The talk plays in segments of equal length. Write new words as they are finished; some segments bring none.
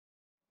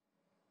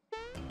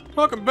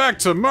Welcome back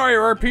to Mario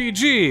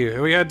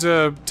RPG! We had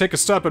to take a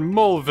stop in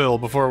Moleville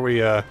before we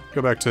go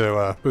back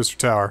to Booster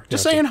Tower.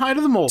 Just saying hi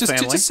to the Mole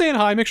family. Just saying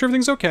hi, make sure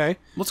everything's okay.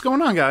 What's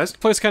going on, guys? The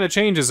place kind of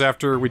changes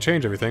after we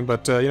change everything,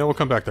 but you know, we'll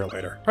come back there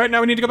later. Right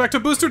now we need to go back to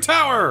Booster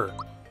Tower!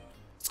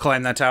 Let's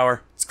climb that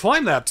tower. Let's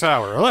climb that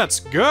tower, let's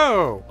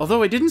go!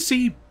 Although I didn't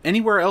see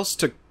anywhere else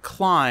to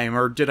climb,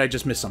 or did I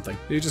just miss something?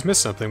 You just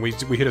missed something. We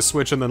hit a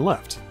switch and then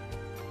left.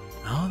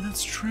 Oh,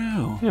 that's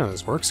true. Yeah,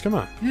 this works, come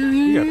on.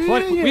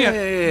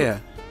 Yeah.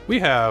 We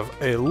have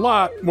a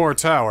lot more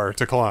tower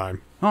to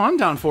climb. Oh, I'm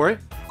down for it.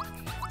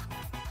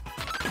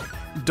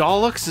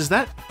 Dollux, is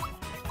that?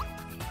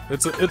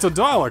 It's a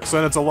Dollux,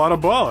 and it's a lot of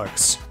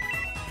bollocks.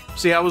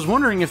 See, I was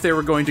wondering if they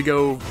were going to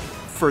go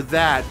for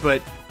that,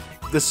 but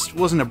this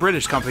wasn't a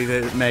British company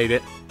that made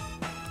it.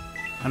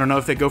 I don't know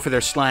if they go for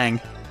their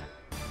slang.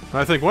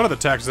 I think one of the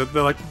tactics that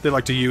they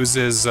like to use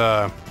is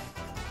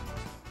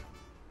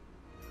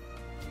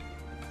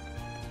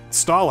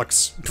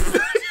Stolix.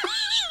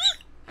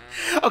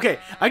 Okay,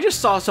 I just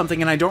saw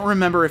something and I don't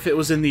remember if it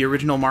was in the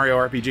original Mario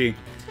RPG.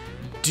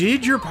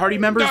 Did your party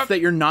members that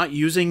you're not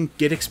using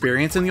get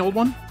experience in the old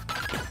one?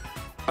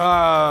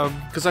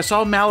 Because I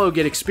saw Mallow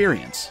get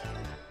experience.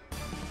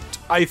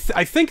 I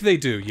think they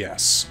do,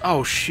 yes.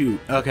 Oh, shoot.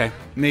 Okay.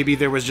 Maybe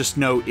there was just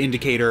no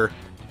indicator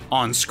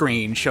on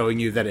screen showing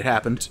you that it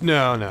happened.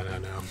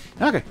 No.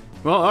 Okay.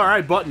 Well,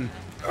 alright, button.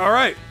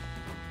 Alright.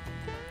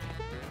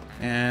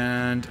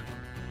 And...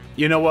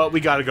 you know what? We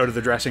gotta go to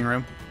the dressing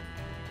room.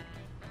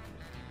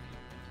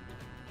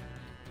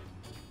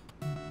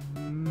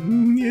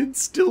 It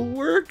still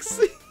works,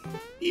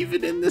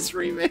 even in this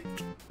remake.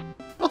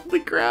 Holy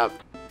crap.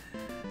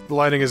 The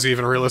lighting is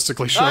even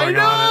realistically showing on it.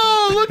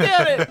 I know! Look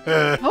at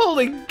it!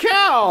 Holy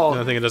cow! The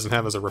only thing it doesn't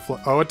have is a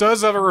reflect. Oh, it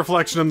does have a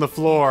reflection in the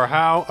floor.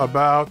 How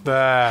about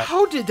that?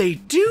 How did they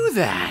do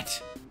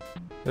that?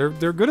 They're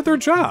good at their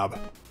job.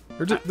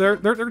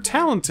 They're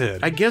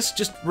talented. I guess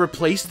just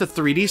replace the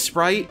 3D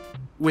sprite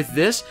with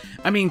this.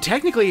 I mean,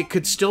 technically, it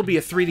could still be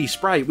a 3D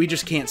sprite. We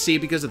just can't see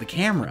it because of the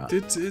camera.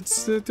 They're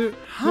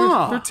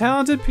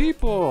talented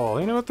people.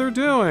 They know what they're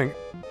doing.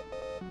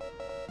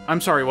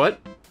 I'm sorry, what?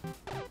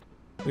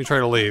 You try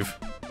to leave.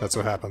 That's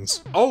what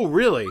happens. Oh,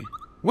 really?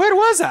 Where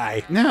was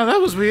I? No,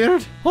 that was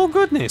weird. Oh,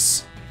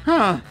 goodness.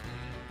 Huh.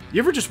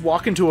 You ever just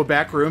walk into a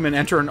back room and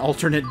enter an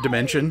alternate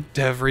dimension?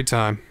 Every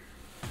time.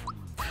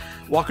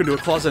 Walk into a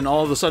closet and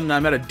all of a sudden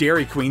I'm at a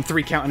Dairy Queen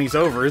 3 counties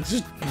over. It's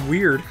just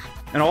weird.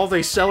 And all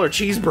they sell are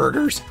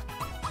cheeseburgers.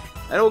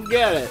 I don't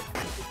get it.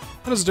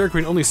 How does Dairy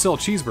Queen only sell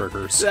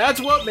cheeseburgers?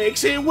 That's what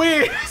makes it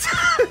weird.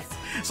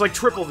 It's like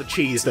triple the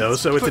cheese, though,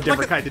 so it's a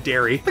different kind of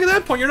dairy. Look at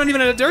that point, you're not even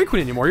at a Dairy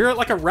Queen anymore. You're at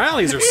like a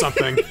Rally's or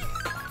something.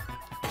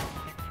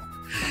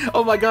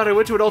 Oh my god, I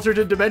went to an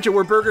alternate dimension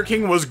where Burger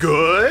King was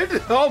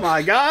good. Oh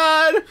my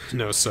god.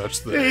 No such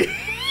thing.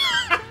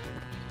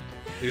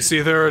 You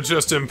see, there are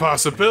just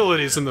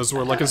impossibilities in this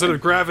world. Like, instead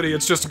of gravity,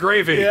 it's just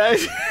gravy. Yeah,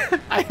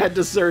 I had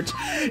to search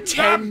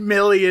 10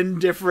 million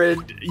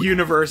different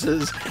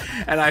universes,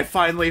 and I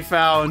finally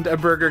found a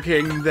Burger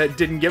King that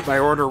didn't get my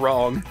order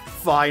wrong.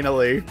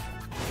 Finally.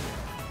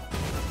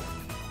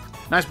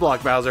 Nice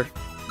block, Bowser.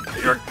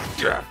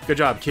 Good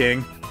job,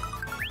 King.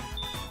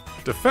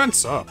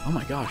 Defense up. Oh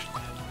my gosh.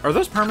 Are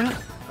those permanent?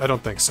 I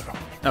don't think so.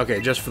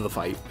 Okay, just for the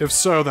fight. If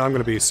so, then I'm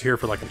gonna be here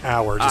for like an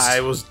hour. I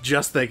was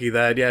just thinking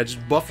that. Yeah,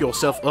 just buff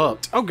yourself up.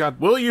 Oh god.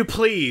 Will you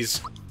please?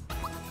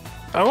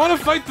 I want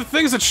to fight the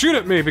things that shoot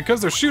at me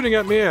because they're shooting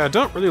at me and I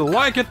don't really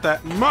like it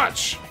that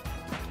much.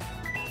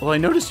 Well, I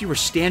noticed you were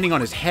standing on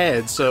his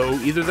head, so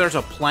either there's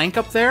a plank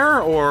up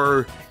there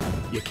or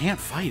you can't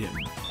fight him.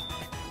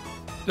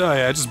 Oh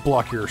yeah, just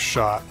block your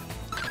shot.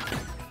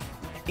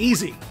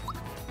 Easy.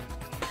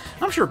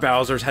 I'm sure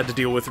Bowser's had to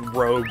deal with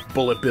rogue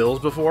bullet bills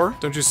before.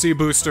 Don't you see,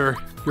 Booster?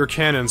 Your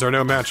cannons are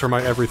no match for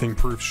my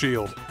everything-proof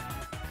shield.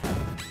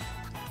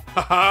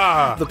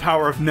 Haha! The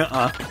power of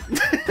nuh-uh.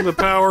 The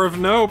power of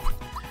nope.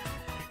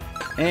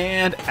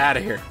 And out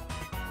of here.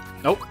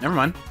 Nope, never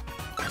mind.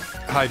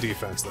 High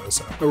defense, though,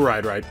 so.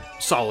 Right.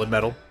 Solid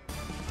metal.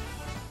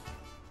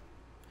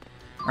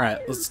 Alright,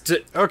 let's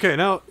okay,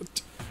 now...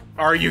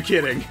 Are you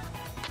kidding?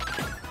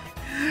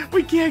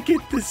 We can't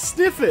get this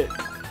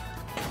Sniffit.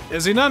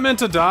 Is he not meant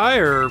to die,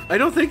 or...? I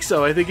don't think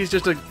so. I think he's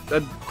just a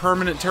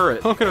permanent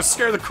turret. I'm gonna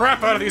scare the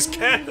crap out of these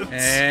cannons!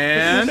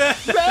 And...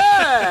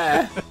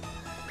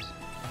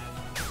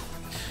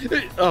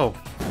 Oh.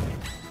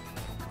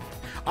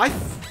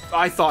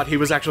 I thought he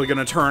was actually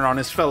gonna turn on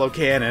his fellow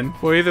cannon.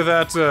 Well, either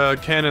that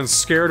cannon's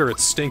scared or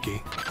it's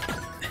stinky.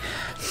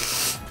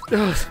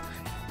 Ugh.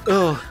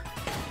 Ugh.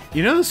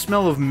 You know the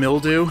smell of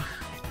mildew?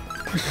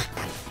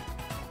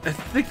 I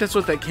think that's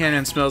what that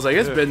cannon smells like.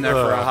 It's been there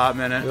for a hot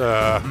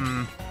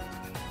minute.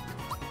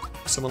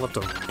 Someone left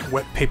a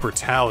wet paper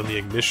towel in the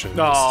ignition.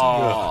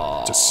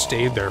 Oh. Just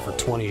stayed there for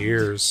 20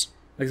 years.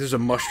 Like there's a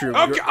mushroom.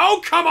 Okay.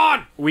 Oh, come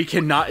on! We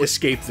cannot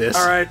escape this.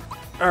 Alright.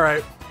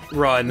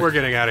 Run. We're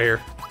getting out of here.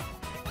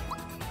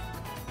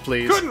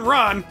 Please. Couldn't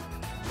run?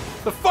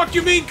 The fuck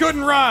you mean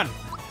couldn't run?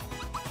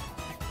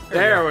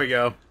 There we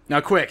go. Now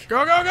quick.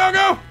 Go, go, go,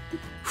 go!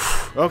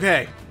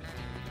 Okay.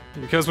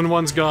 Because when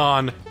one's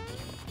gone,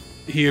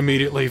 he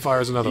immediately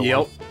fires another one.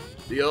 Yep.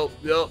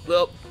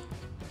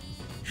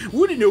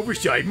 What an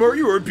oversight!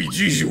 Mario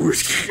RPGs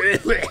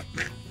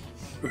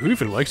Who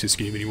even likes this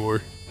game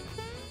anymore?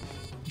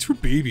 It's for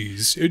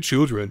babies and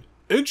children.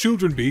 And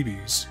children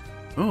babies.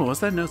 Oh,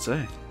 what's that note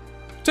say?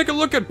 Take a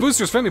look at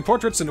Booster's family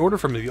portraits in order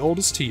from the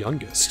oldest to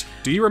youngest.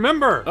 Do you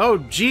remember? Oh,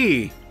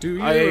 gee. Do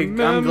you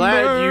remember? I'm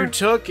glad you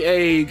took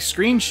a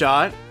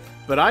screenshot,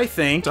 but I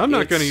think I'm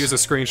not going to use a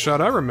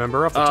screenshot I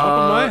remember off the top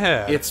of my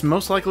head. It's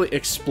most likely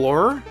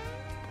Explorer?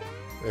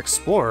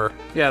 Explorer?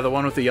 Yeah, the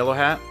one with the yellow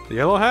hat. The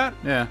yellow hat?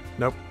 Yeah.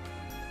 Nope.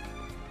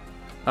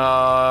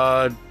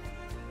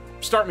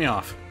 Start me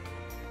off.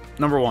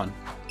 Number 1.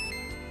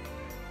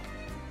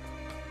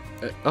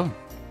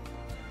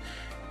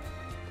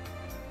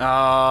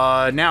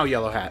 Now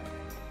yellow hat.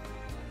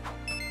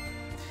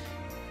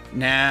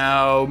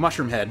 Now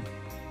mushroom head.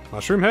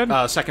 Mushroom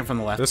head? Second from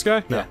the left. This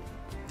guy? No. Yeah.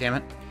 Damn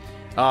it.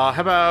 How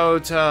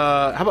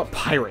about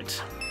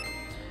pirate?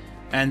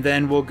 And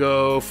then we'll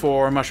go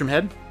for mushroom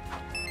head.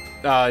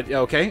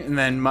 Okay, and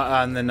then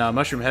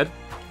mushroom head,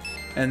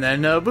 and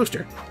then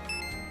booster.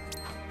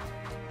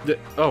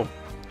 Oh.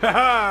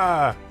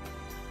 Haha!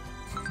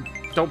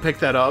 Don't pick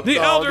that up. The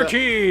Elder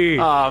Key!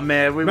 Oh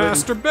man,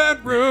 Master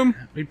bedroom!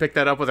 We picked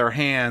that up with our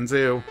hands,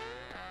 ew.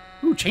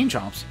 Ooh, chain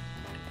chomps.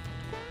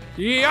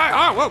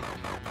 Yeah, oh, whoa!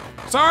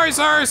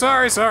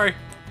 Sorry.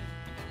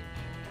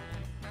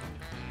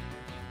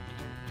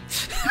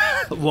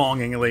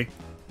 Longingly.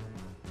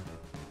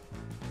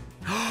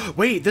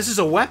 Wait, this is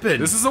a weapon!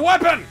 This is a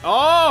weapon!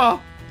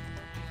 Oh!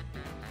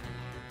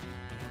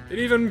 It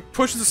even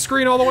pushes the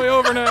screen all the way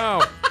over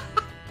now!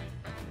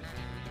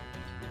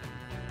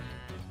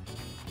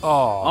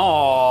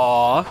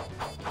 Aww.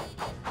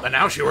 But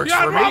now she works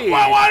for me!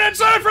 Well, I didn't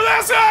sign for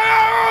this!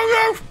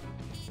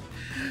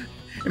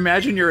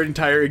 Imagine your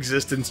entire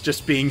existence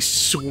just being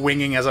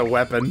swinging as a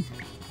weapon.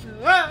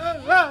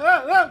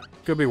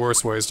 Could be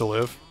worse ways to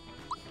live.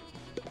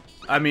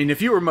 I mean, if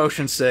you were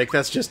motion sick,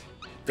 that's just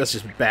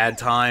bad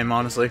time,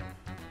 honestly.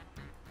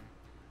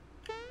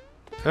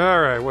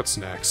 Alright, what's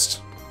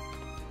next?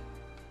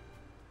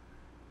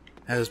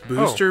 Has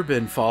Booster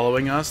been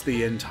following us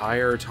the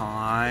entire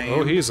time?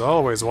 Oh, he's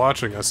always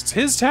watching us. It's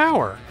his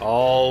tower.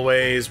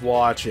 Always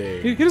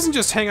watching. He doesn't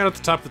just hang out at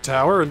the top of the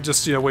tower and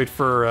just, wait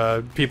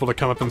for people to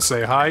come up and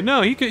say hi.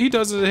 No, he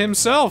does it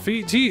himself.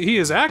 He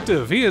is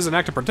active. He is an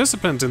active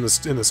participant in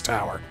this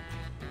tower.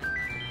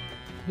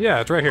 Yeah,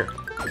 it's right here.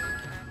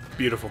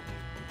 Beautiful.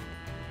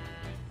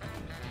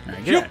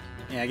 Alright, get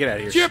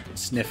out of here.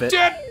 Sniff it.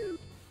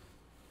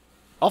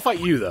 I'll fight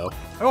you, though.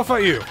 I will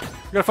fight you.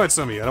 I gotta fight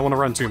some of you. I don't want to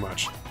run too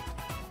much.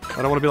 I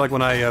don't want to be like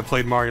when I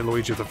played Mario and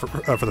Luigi for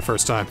the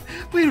first time.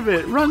 Wait a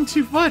minute, run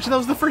too much. That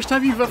was the first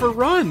time you've ever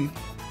run.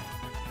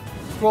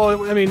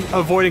 Well, I mean,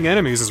 avoiding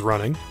enemies is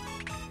running.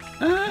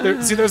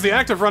 See, there's the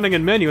act of running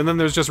in menu, and then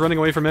there's just running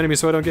away from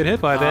enemies so I don't get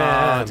hit by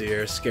them. Oh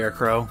dear,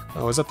 Scarecrow.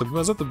 Oh, was that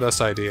the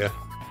best idea?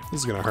 This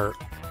is gonna hurt.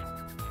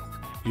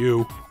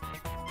 You.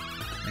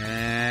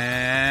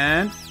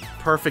 And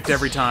perfect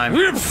every time.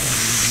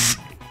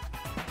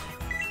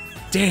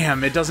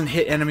 Damn, it doesn't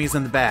hit enemies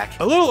in the back.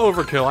 A little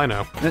overkill, I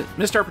know.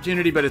 Missed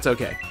opportunity, but it's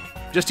okay.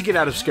 Just to get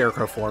out of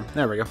Scarecrow form.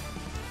 There we go.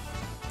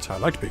 So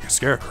I'd like to be a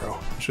Scarecrow.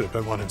 Should have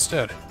been one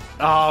instead.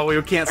 Oh,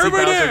 we can't see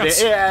Everybody Bowser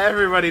dance! Yeah,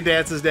 everybody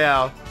dances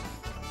now.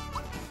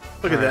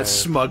 Look at that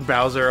smug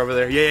Bowser over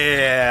there.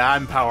 Yeah,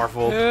 I'm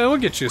powerful. Yeah, we'll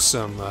get you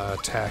some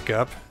attack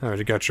up.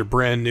 Already got your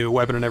brand new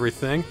weapon and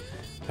everything.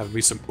 Have me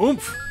some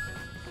oomph.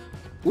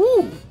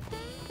 Ooh.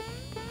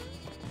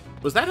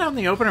 Was that out in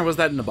the open or was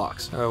that in the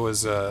box? That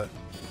was,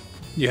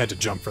 you had to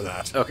jump for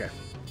that. Okay.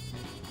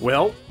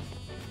 Well,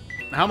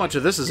 how much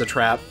of this is a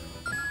trap?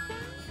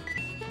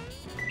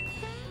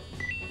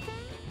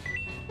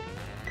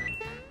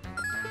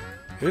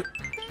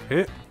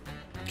 Hit.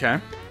 Okay.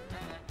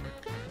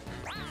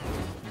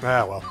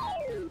 Ah, well.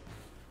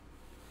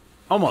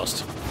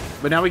 Almost.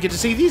 But now we get to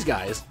see these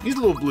guys. These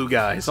little blue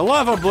guys. The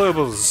lava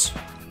bloobles.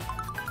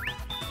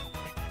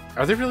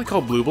 Are they really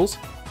called bloobles?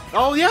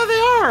 Oh, yeah, they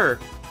are!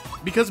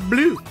 Because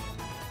blue.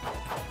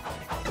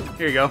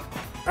 Here you go.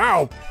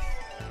 Ow!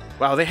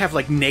 Wow, they have,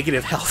 like,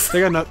 negative health.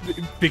 They got no,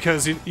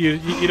 because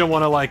you don't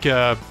want to, like,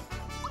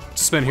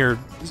 spend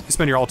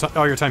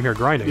all your time here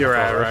grinding. You're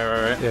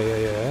right.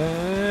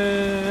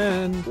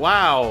 Yeah. And...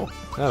 Wow.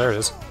 Oh, there it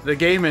is. The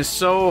game is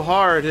so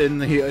hard in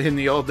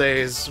the old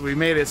days. We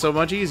made it so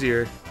much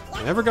easier.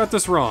 I never got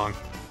this wrong.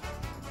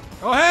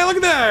 Oh, hey, look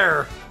at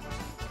there!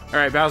 All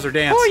right, Bowser,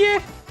 dance. Oh,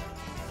 yeah.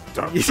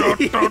 Yeah.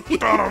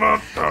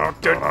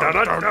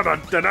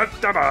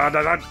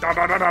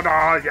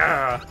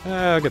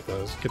 Get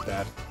those. Get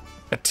that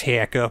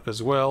attack up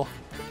as well.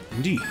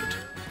 Indeed.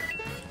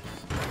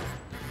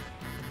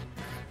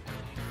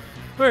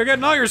 Oh, you're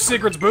getting all your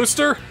secrets,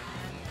 Booster.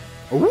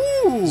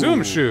 Ooh.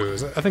 Zoom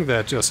shoes. I think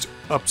that just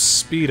ups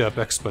speed up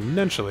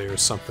exponentially or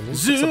something.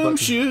 Zoom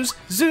shoes.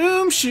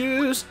 Zoom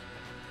shoes.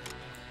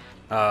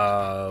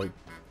 Wait,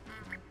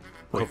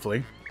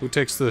 Hopefully. who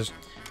takes the?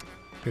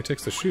 He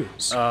takes the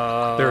shoes.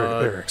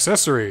 They're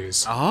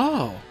accessories.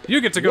 Oh.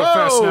 You get to go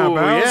fast now,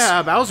 Bowser.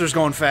 Yeah, Bowser's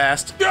going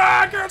fast.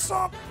 Ah, I can't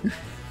stop.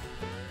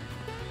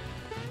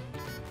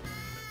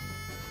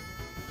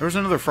 There was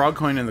another frog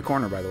coin in the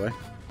corner, by the way.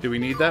 Do we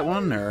need that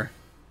one, or...?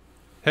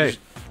 Hey,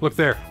 look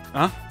there.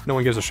 Huh? No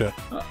one gives a shit.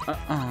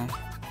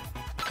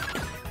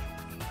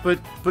 But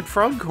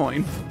frog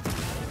coin.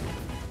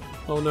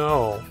 Oh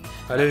no.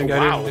 I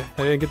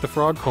didn't get the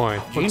frog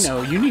coin.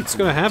 Gino, you need what's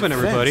gonna happen,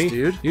 defense, everybody?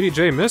 Dude.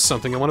 UDJ missed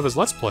something in one of his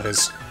Let's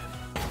Plays.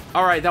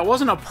 Alright, that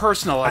wasn't a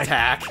personal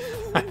attack.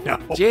 I know.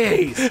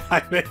 Jeez.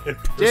 I made it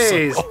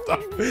personal.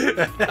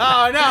 Jeez.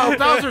 Oh no,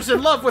 Bowser's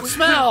in love with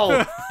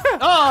smell!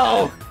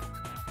 Oh!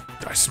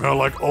 I smell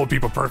like old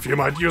people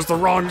perfume. I'd used the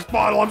wrong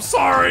bottle. I'm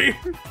sorry.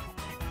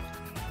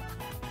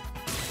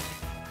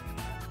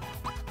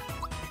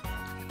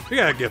 We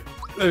gotta get.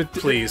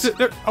 Please.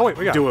 Oh wait,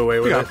 we got. Do away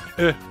with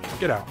it.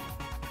 Get out.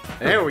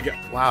 There we go.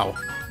 Wow.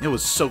 It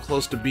was so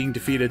close to being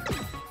defeated.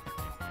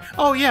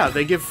 Oh yeah,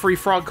 they give free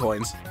frog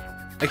coins.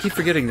 I keep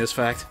forgetting this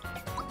fact.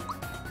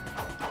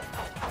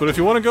 But if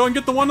you want to go and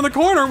get the one in the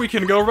corner, we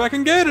can go back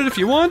and get it if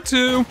you want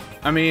to.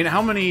 I mean,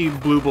 how many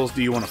blue bulls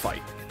do you want to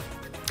fight?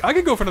 I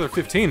could go for another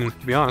 15,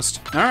 to be honest.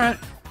 Alright,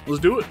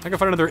 let's do it. I could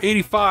fight another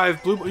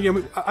 85 blue. You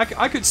know,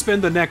 I could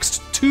spend the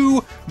next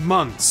 2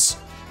 months,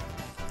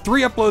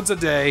 3 uploads a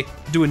day,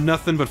 doing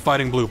nothing but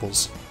fighting blue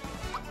bulls.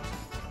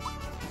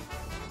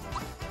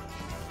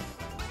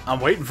 I'm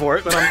waiting for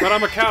it. But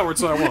I'm a coward,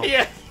 so I won't.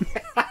 Yeah.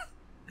 I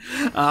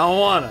don't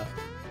wanna.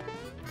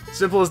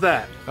 Simple as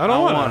that. I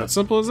don't wanna. It's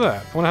simple as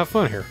that. I wanna have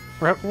fun here.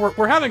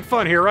 We're having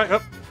fun here, right?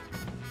 Oh.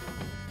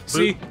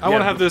 See, I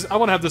wanna have this. I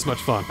wanna have this much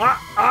fun.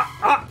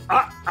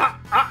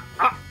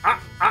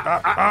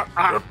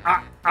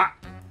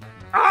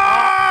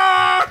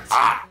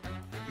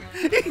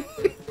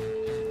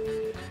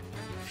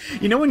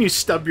 You know when you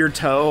stub your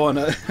toe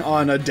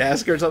on a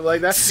desk or something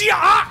like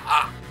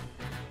that?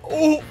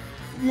 Oh.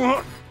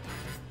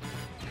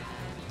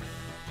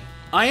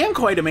 I am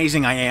quite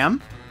amazing, I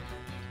am.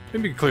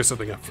 Maybe you can clear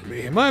something up for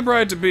me. My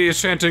bride-to-be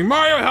is chanting,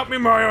 "Mario, help me!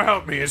 Mario,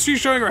 help me!" Is she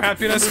showing her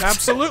happiness?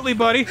 Absolutely,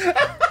 buddy.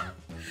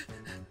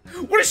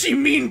 What does she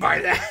mean by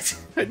that?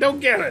 I don't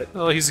get it.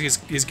 Well, he's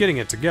getting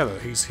it together.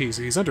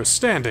 He's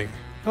understanding.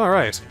 All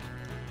right.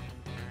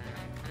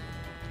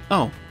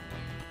 Oh.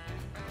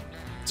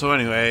 So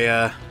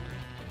anyway,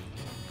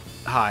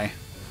 hi.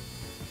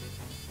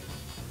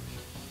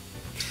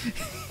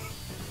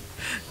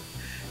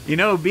 You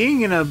know,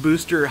 being in a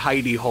booster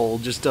hidey hole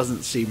just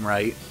doesn't seem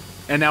right.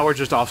 And now we're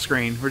just off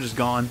screen. We're just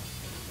gone.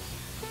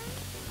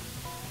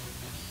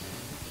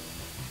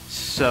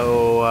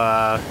 So,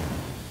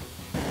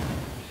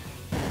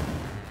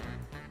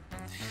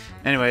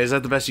 anyway, is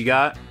that the best you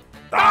got?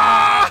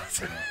 Ah!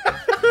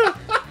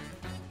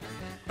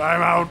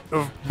 I'm out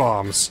of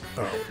bombs.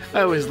 Oh.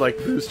 I always like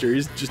Booster.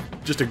 He's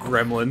just a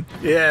gremlin.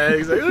 Yeah,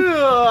 he's like,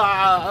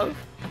 "Ugh."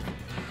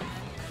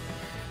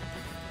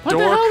 What the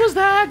hell was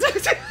that?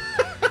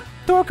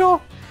 Dorko!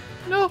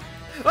 No.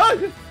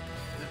 Oh.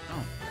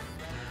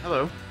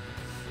 Hello.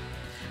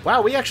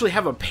 Wow, we actually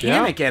have a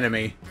panic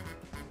enemy.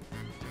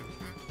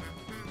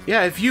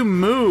 Yeah, if you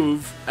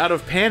move out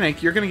of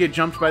panic, you're gonna get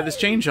jumped by this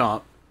chain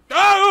chomp.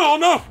 Oh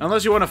no!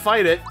 Unless you want to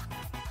fight it.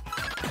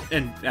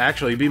 And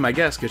actually, be my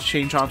guest, because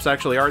chain chomps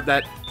actually aren't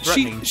that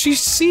threatening. She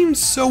seemed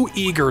so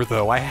eager,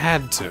 though. I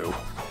had to.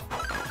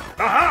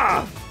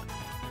 Aha!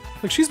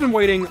 Like, she's been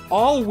waiting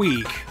all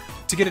week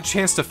to get a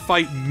chance to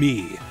fight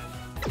me.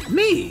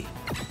 Me?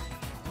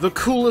 The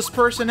coolest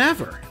person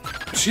ever.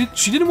 She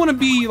didn't want to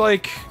be,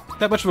 like,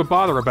 that much of a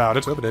bother about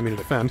it. Oh, but I didn't mean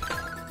to defend.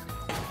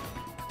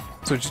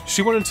 So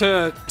she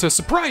wanted to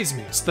surprise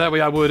me, so that way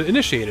I would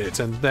initiate it,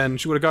 and then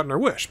she would have gotten her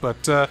wish.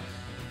 But,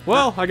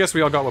 well, I guess we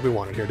all got what we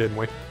wanted here, didn't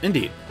we?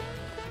 Indeed.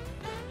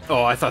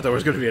 Oh, I thought there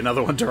was going to be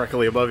another one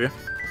directly above you.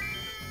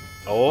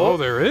 Oh,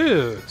 there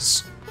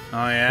is.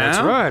 Oh, yeah?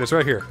 That's right, it's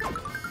right here.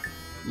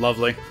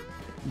 Lovely.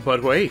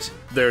 But wait,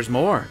 there's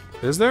more.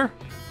 Is there?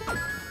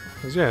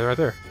 Yeah, right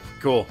there.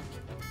 Cool.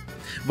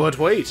 But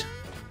wait.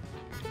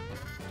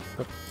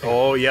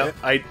 Oh, yeah,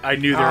 I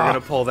knew they were going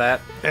to pull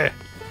that.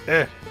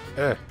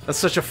 That's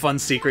such a fun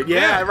secret.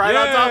 Yeah, right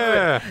on top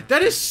of it.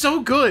 That is so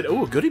good.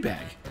 Oh, a goodie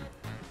bag.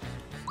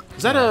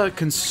 Is that a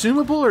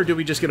consumable, or do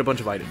we just get a bunch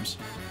of items?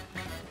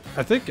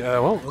 I think,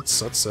 well, let's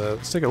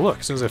take a look.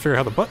 As soon as I figure out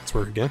how the buttons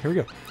work again. Here we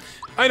go.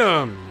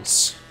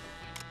 Items!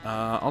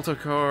 Alto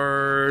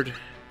card...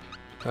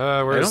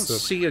 where's I don't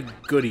see a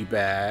goodie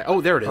bag. Oh,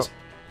 there it is. Oh,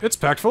 it's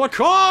packed full of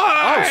coins!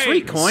 Oh,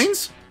 sweet,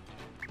 coins!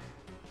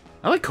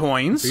 I like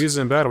coins. If we use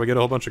it in battle, we get a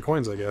whole bunch of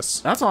coins, I guess.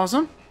 That's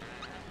awesome.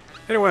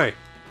 Anyway,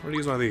 I'm gonna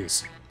use one of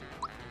these.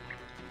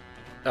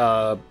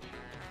 Can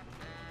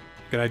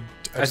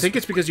I think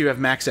it's because you have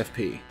max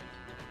FP.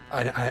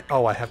 I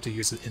have to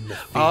use it in the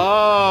field.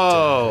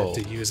 Oh! I have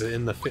to use it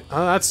in the field.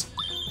 Oh, that's...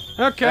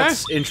 Okay.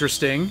 That's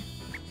interesting.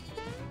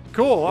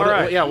 Cool,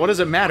 alright. Yeah, what does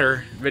it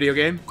matter, video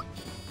game?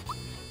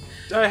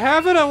 I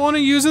have it, I want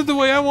to use it the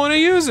way I want to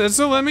use it,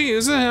 so let me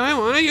use it how I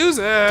want to use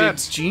it!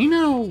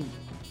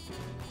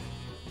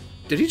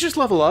 Did he just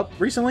level up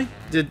recently?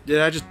 Did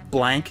I just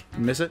blank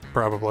and miss it?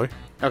 Probably.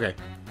 Okay.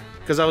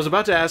 Because I was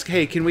about to ask,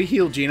 hey, can we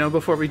heal Gino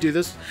before we do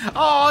this?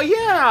 Oh,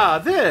 yeah,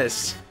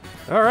 this!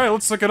 Alright,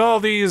 let's look at all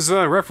these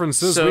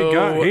references we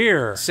got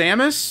here.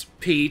 Samus,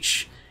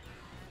 Peach,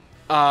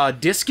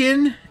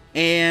 Diskin,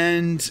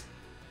 and...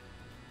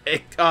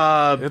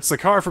 it's the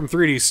car from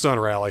 3D Stunt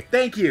Rally.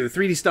 Thank you,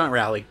 3D Stunt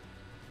Rally.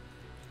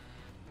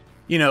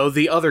 You know,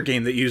 the other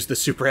game that used the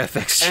Super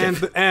FX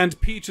chip. And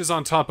Peach is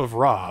on top of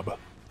Rob.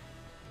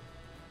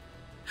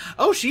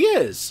 Oh, she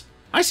is!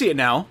 I see it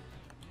now.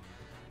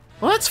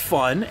 Well, that's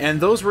fun, and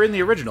those were in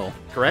the original,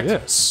 correct?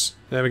 Yes.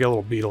 And we got a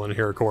little Beetle in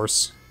here, of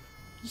course.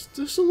 He's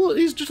just a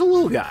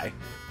little guy.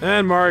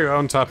 And Mario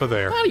on top of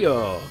there.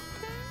 Mario!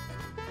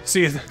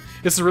 See,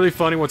 it's really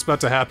funny what's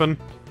about to happen.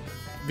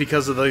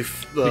 Because of the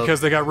Because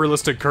they got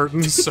realistic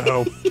curtains,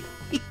 so...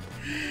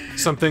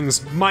 some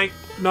things might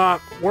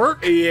not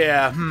work.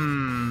 Yeah,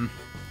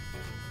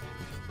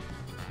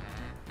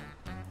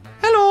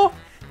 Hello!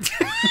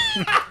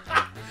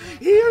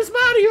 Here's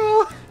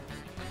Mario!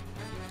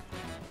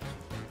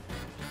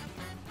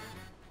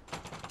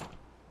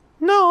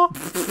 No!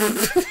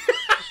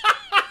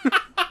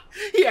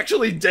 He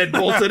actually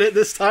deadbolted it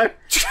this time.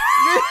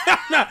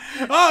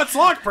 Oh, it's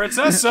locked,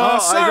 princess.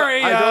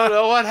 Sorry. I don't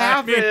know what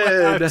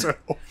happened.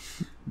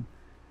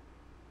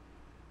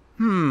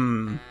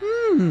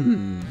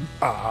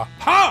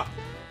 Ha!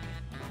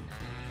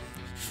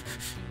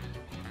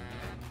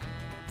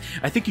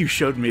 I think you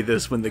showed me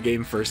this when the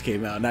game first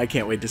came out, and I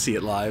can't wait to see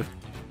it live.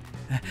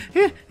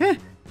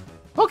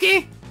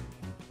 Okay.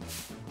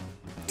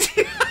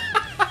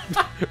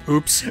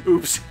 Oops.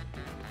 Oops.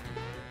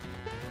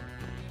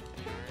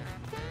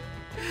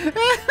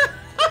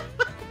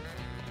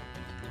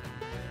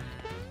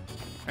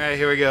 Alright,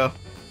 here we go.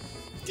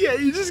 Yeah,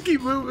 you just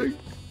keep moving.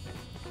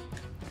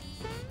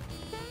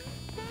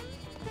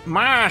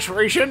 Mash,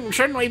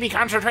 shouldn't we be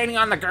concentrating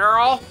on the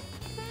girl?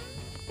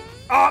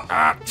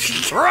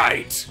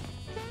 Right!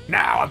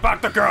 Now,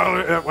 about the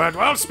girl,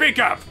 well, speak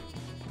up!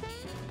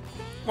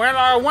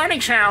 Well, a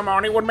wedding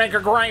ceremony would make a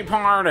great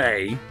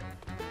party.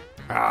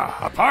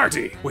 A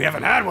party? We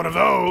haven't had one of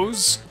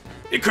those.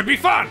 It could be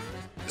fun.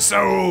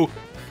 So,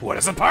 what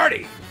is a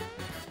party?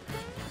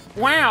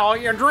 Well,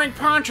 you drink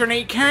punch and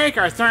eat cake,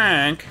 I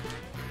think.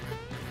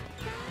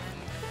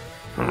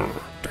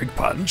 Drink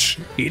punch,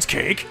 eat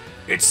cake.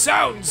 It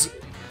sounds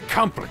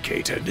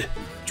complicated.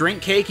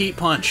 Drink cake, eat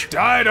punch.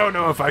 I don't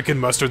know if I can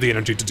muster the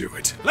energy to do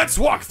it. Let's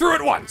walk through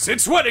it once.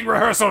 It's wedding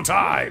rehearsal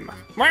time.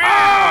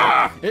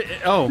 Ah!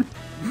 Oh.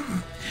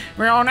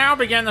 We'll now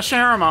begin the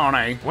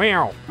ceremony.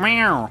 Wow.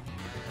 Meow.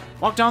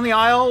 Walk down the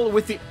aisle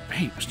with the...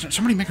 Hey,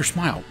 somebody make her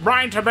smile.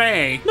 Right to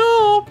be.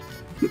 No!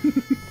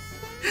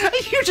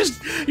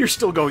 You're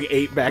still going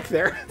 8 back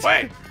there.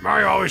 Wait,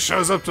 Mario always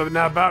shows up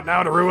about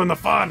now to ruin the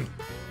fun.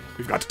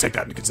 We've got to take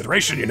that into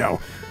consideration, you know.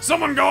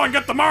 Someone go and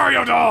get the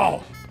Mario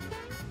doll!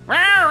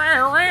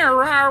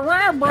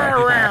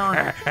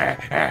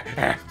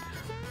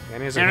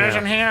 It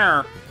isn't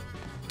here.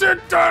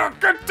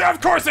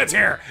 Of course it's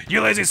here!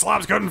 You lazy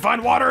slobs couldn't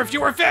find water if you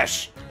were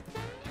fish!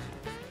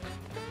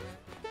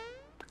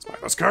 Let's buy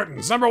those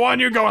curtains. Number 1,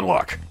 you go and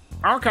look.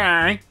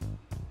 Okay.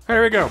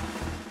 Here we go.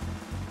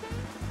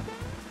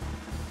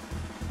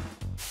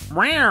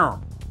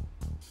 Meow.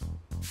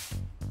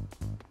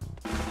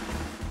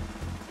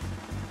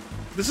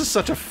 This is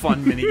such a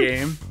fun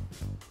minigame.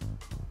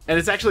 And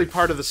it's actually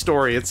part of the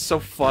story. It's so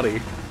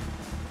funny.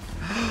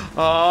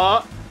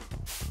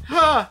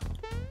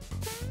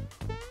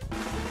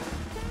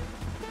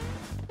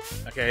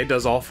 Okay, it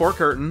does all 4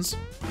 curtains.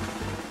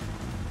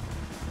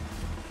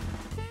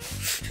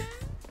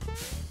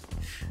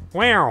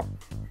 Wow.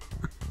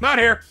 Not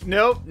here.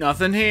 Nope,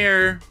 nothing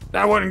here.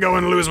 I wouldn't go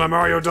and lose my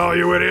Mario doll,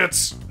 you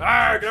idiots.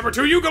 Alright, number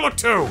 2, you go look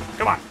too.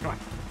 Come on, come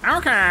on.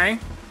 Okay.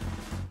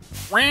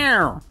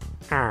 Meow.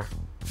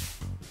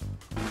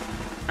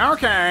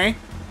 Okay.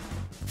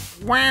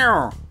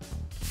 Wow.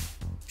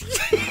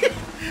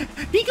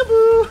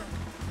 Peekaboo!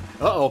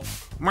 Uh-oh.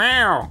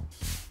 Wow.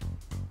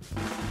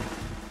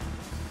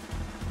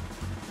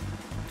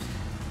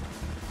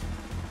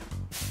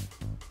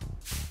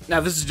 Now,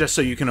 this is just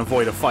so you can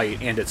avoid a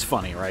fight, and it's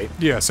funny, right?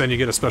 Yes, and you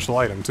get a special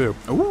item too.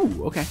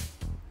 Ooh, okay.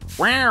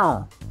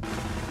 Wow.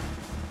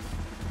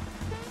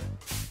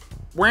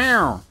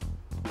 Wow.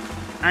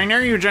 I know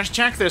you just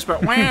checked this,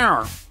 but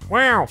wow.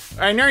 Wow.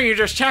 I know you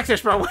just checked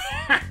this, but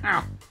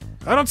wow.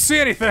 I don't see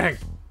anything.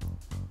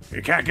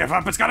 You can't give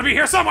up. It's got to be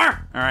here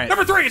somewhere. All right.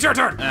 Number 3, it's your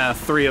turn.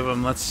 3 of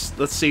them. Let's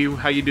see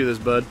how you do this,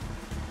 bud.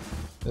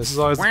 This is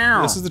always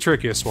Wow. This is the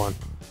trickiest one.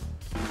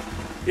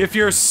 If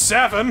you're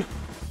 7,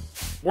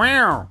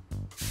 Wow.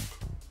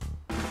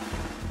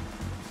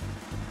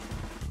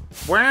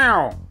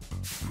 Wow.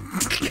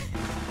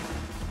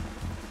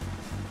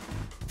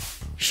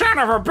 Son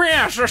of a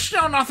bitch, there's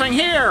still nothing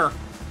here.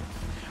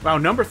 Wow,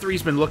 number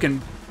 3's been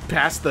looking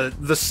past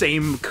the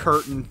same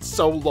curtain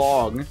so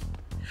long.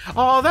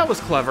 Oh, that was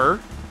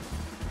clever.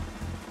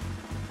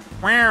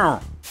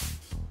 Wow.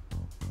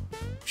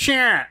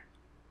 Shit.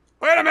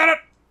 wait a minute.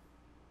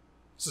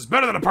 This is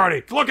better than a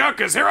party. Look out,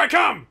 cause here I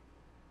come.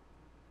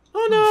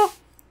 Oh no!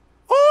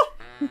 Oh!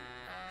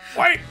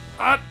 Wait,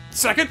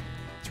 second.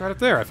 It's right up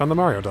there. I found the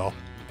Mario doll.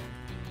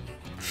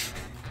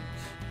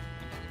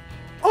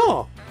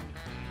 Oh.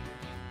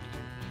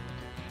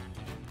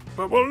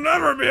 But we'll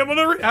never be able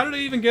to. How did he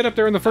even get up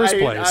there in the first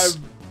place?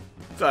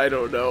 I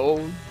don't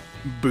know.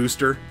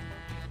 Booster.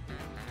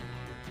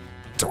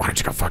 So why don't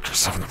you go fuck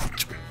yourself in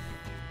the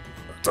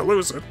to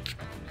lose it?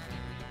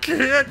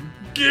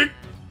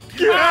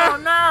 Oh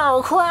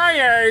no,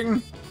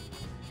 crying!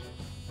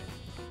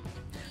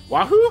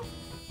 Wahoo?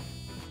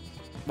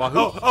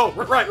 Wahoo? Oh,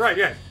 right,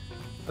 yeah.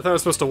 I thought I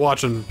was supposed to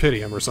watch and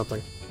pity him or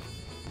something.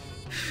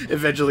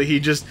 Eventually he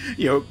just,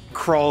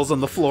 crawls on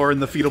the floor in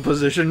the fetal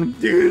position.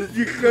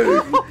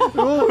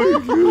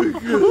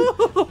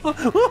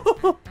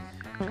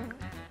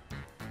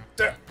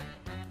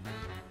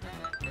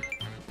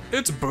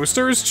 It's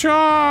Booster's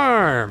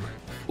Charm!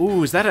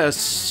 Ooh, is that a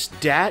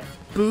stat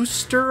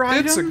booster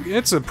item?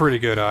 It's a pretty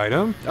good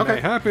item. Okay.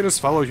 May happiness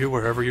follow you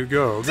wherever you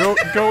go.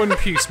 Go in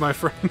peace, my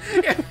friend.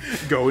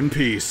 Go in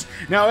peace.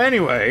 Now,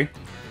 anyway...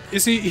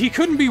 Is he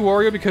couldn't be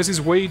Wario because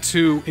he's way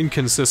too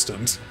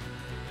inconsistent.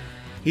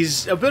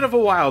 He's a bit of a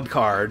wild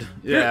card.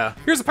 Yeah.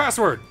 Here's the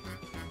password.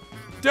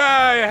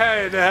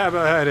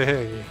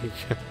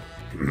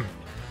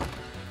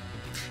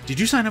 Did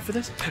you sign up for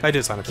this? I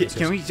did sign up for this.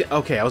 Can we...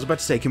 Okay, I was about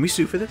to say, can we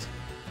sue for this?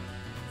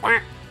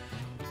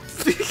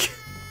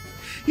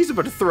 He's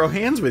about to throw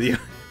hands with you.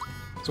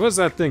 So what does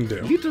that thing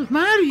do? Little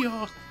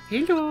Mario.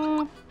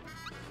 Hello.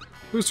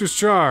 Booster's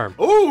Charm.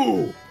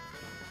 Ooh!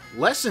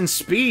 Less in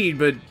speed,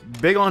 but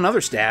big on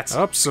other stats.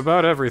 Ups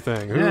about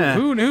everything. Yeah.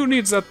 Who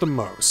needs that the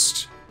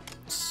most?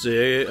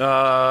 Say,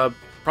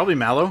 probably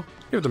Mallow.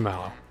 Give it to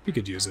Mallow. He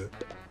could use it.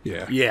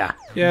 Yeah. Yeah,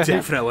 Yeah.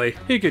 definitely.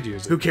 He could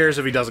use Who it. cares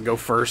if he doesn't go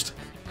first?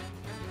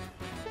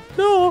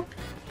 No.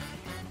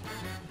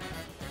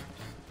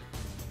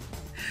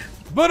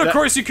 But of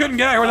course you couldn't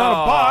get out here without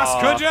a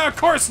boss, could you? Of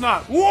course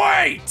not.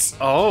 Wait!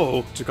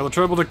 Oh. Took all the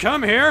trouble to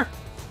come here.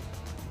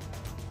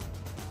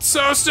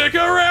 So stick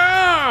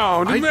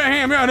around!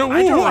 I don't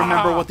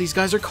remember what these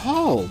guys are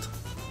called.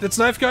 It's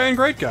Knife Guy and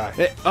Great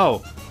Guy.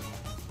 Oh.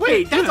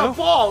 Wait, that's know. a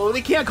ball.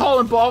 They can't call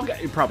him ball guy.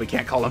 You probably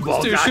can't call him ball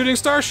Let's do a guy. shooting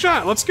star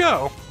shot. Let's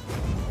go.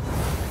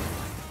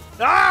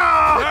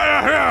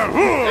 Ah!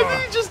 And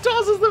then he just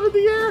tosses them in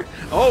the air.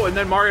 Oh, and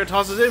then Mario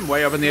tosses him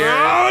way up in the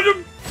air.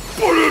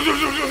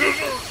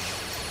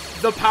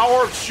 The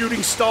power of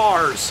shooting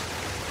stars.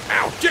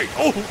 Ow, gee,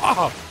 oh,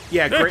 ah.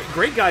 Yeah,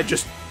 great guy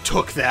just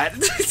took that.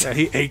 Yeah,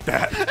 he ate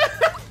that.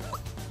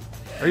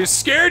 Are you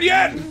scared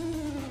yet?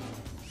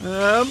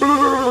 A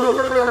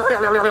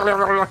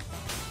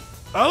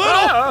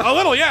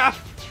little, yeah.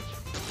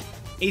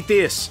 Eat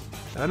this.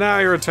 And now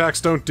your attacks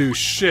don't do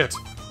shit.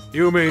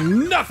 You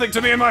mean nothing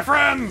to me and my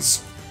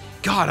friends.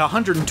 God,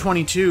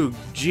 122.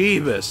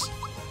 Jeebus.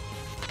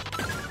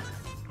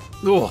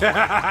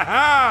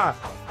 Ugh.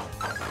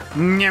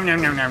 Nyam, nyam,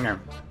 nyam, nyam, nyam.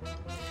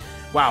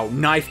 Wow,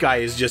 Knife Guy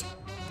is just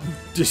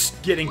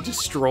getting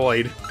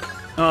destroyed.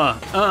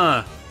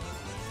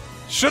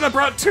 Should have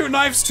brought two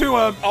knives to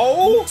a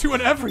to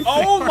an everything.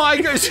 Oh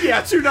my gosh,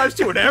 yeah, 2 knives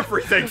to an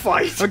everything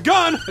fight. A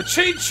gun, a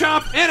chain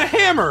chomp, and a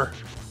hammer.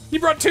 You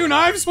brought 2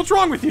 knives? What's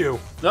wrong with you?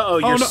 Uh-oh,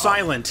 you're no.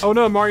 silent. Oh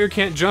no, Mario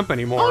can't jump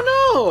anymore.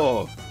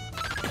 Oh no!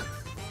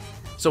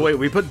 So wait,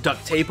 we put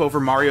duct tape over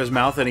Mario's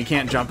mouth and he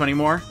can't jump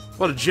anymore?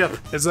 What a jip.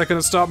 Is that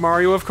gonna stop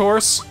Mario, of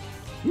course?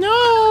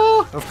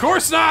 No! Of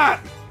course not!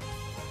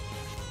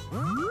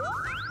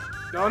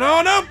 No,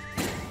 no, no!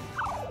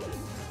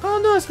 Oh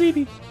no,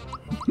 Sleepy.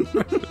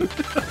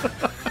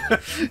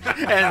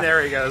 And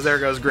there he goes. There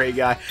goes Great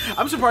Guy.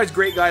 I'm surprised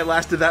Great Guy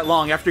lasted that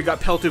long after he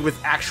got pelted with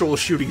actual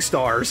shooting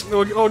stars.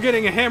 Well,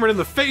 getting hammered in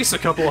the face a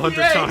couple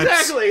hundred times.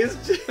 Exactly.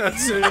 It's just...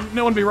 That's,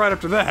 no one be right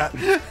up to that.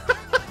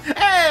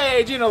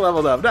 Hey, Gino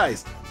leveled up.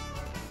 Nice.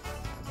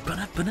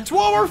 It's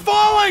while we're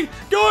falling!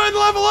 Go ahead and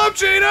level up,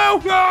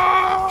 Gino!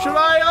 Ah! Should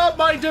I up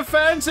my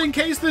defense in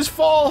case this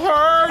fall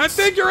hurts? I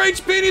think your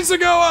HP needs to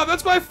go up!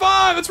 That's by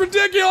 5! It's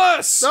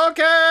ridiculous!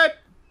 Okay.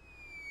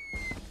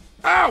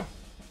 Ow!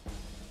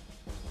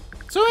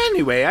 So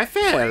anyway, I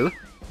fell.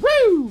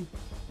 Woo!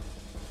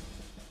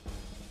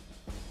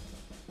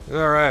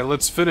 Alright,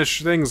 let's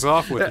finish things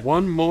off with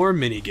one more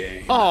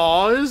minigame.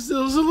 Aw, it was a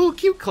little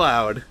cute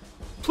cloud.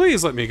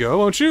 Please let me go,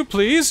 won't you?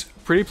 Please?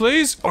 Pretty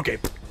please? Okay.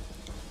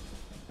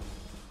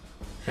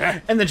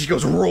 And then she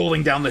goes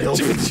rolling down the hill.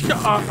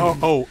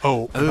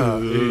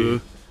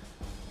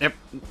 Yep,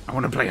 I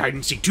want to play hide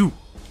and seek too.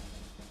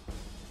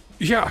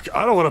 Yeah,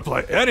 I don't want to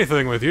play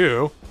anything with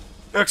you.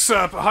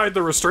 Except hide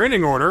the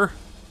restraining order.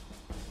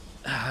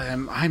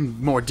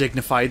 I'm more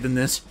dignified than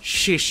this.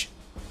 Shish.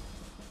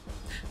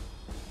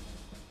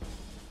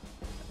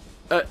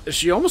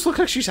 She almost looks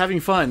like she's having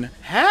fun.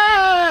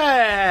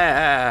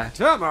 Ha!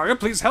 Tell Mario,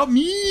 please help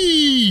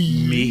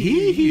me!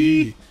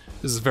 Me?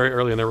 This is very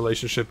early in their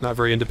relationship, not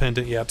very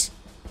independent yet.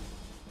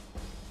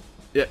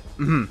 Yeah,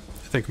 I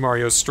think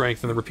Mario's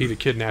strength and the repeated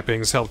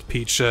kidnappings helped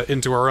Peach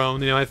into her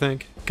own, I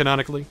think,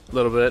 canonically. a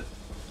little bit.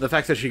 The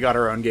fact that she got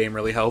her own game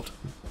really helped.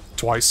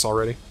 twice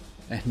already.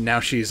 And now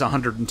she's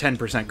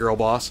 110% girl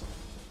boss.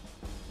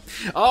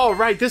 Oh,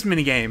 right, this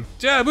minigame.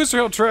 Yeah, Booster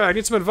Hill track.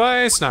 Need some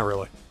advice? Not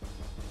really.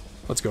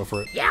 Let's go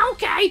for it. Yeah,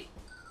 okay.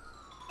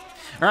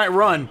 All right,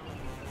 run.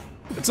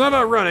 It's not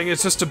about running,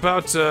 it's just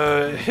about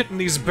hitting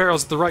these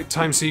barrels at the right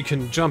time so you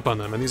can jump on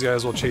them, and these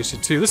guys will chase you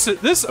too. This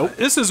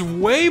is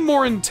way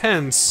more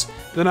intense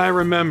than I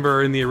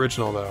remember in the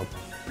original, though.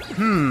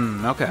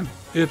 Okay.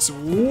 It's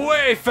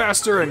way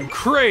faster and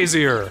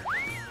crazier.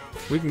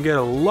 We can get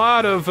a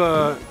lot of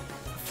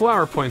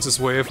flower points this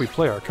way if we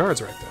play our cards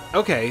right there.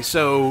 Okay,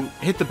 so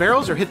hit the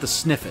barrels or hit the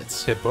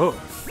sniffets? Hit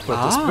both,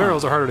 but the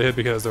barrels are harder to hit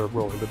because they're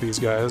rolling, but these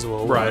guys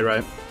will...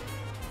 Right.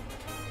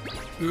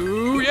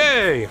 Ooh,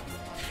 yay!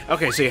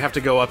 Okay, so you have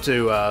to go up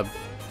to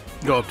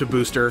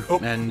booster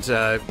and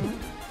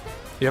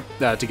Yep.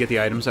 To get the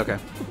items. Okay.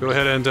 Go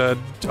ahead and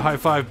high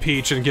five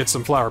Peach and get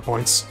some flower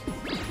points.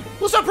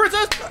 What's up,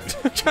 princess?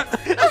 Okay.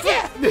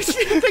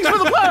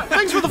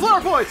 Thanks for the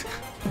flower points.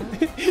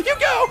 You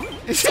go.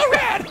 It's so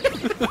rad.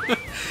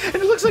 And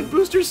it looks like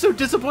Booster's so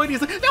disappointed.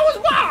 He's like, "That was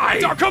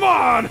mine." Oh, come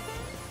on!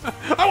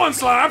 I want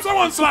slaps! I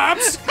want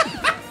slaps!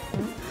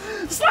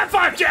 Slap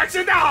 5,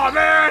 Jackson! Aw,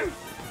 man!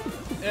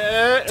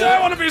 Do I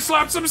want to be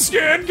slapped some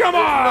skin? Come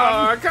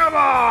on! Come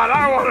on!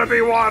 I want to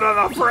be one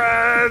of the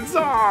friends!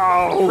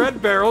 Oh!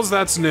 Red barrels,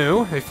 that's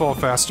new. They fall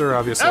faster,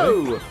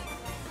 obviously.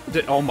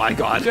 Oh my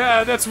god.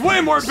 Yeah, that's way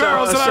more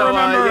barrels than I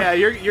remember. Yeah,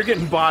 you're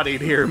getting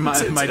bodied here,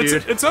 my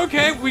dude. It's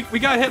okay. We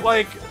got hit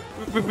like...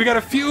 We got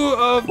a few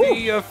of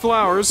the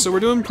flowers, so we're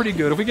doing pretty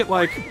good. If we get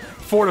like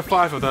 4 to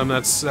 5 of them,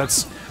 that's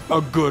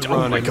a good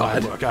run. Oh my in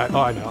god. My book.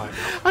 I know.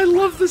 I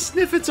love the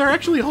sniffets are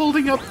actually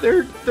holding up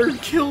their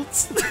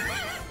kilts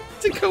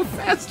to go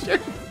faster.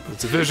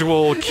 It's a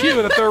visual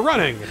cue that they're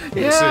running.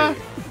 Yeah,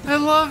 See. I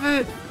love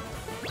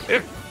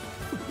it.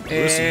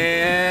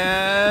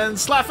 And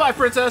slap 5,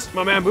 princess.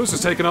 My man Boost is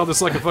taking all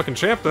this like a fucking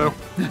champ, though.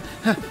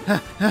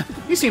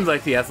 He seems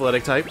like the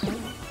athletic type.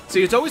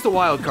 See, it's always the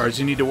wild cards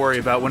you need to worry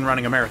about when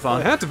running a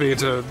marathon. It had to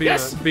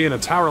be in a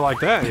tower like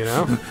that, you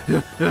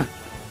know.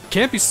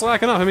 Can't be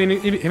slacking off. I mean,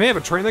 he may have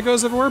a train that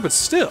goes everywhere, but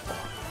still.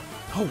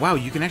 Oh wow,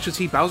 you can actually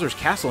see Bowser's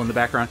castle in the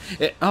background.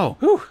 Oh,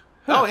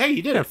 hey,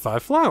 you did Yeah, it.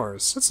 5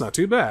 flowers. That's not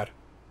too bad.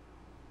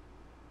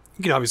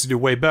 You can obviously do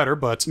way better,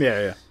 but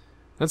Yeah.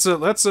 that's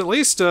at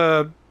least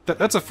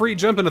that's a free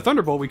jump into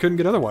Thunderbolt we couldn't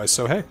get otherwise.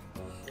 So hey,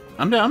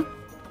 I'm down.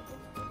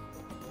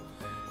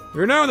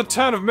 you're now in the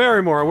town of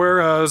Marymore,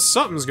 where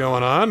something's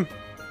going on.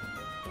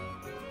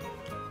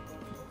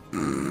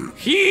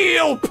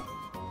 Help!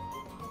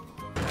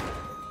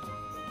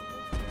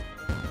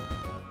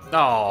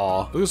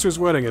 Aw. Booster's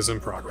wedding is in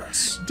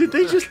progress. Did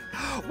they just...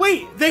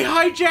 Wait, they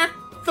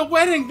hijacked the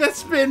wedding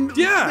that's been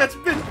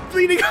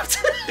leading up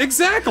to...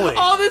 Exactly.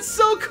 Oh, that's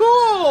so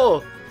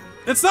cool!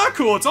 It's not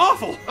cool. It's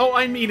awful. Oh,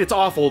 I mean, it's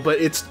awful, but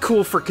it's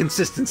cool for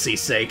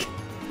consistency's sake.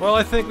 Well,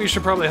 I think we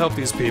should probably help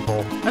these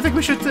people I think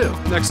we should too.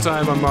 next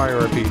time on Mario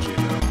RPG.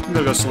 I'm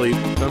gonna go sleep.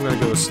 I'm gonna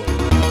go to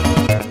sleep.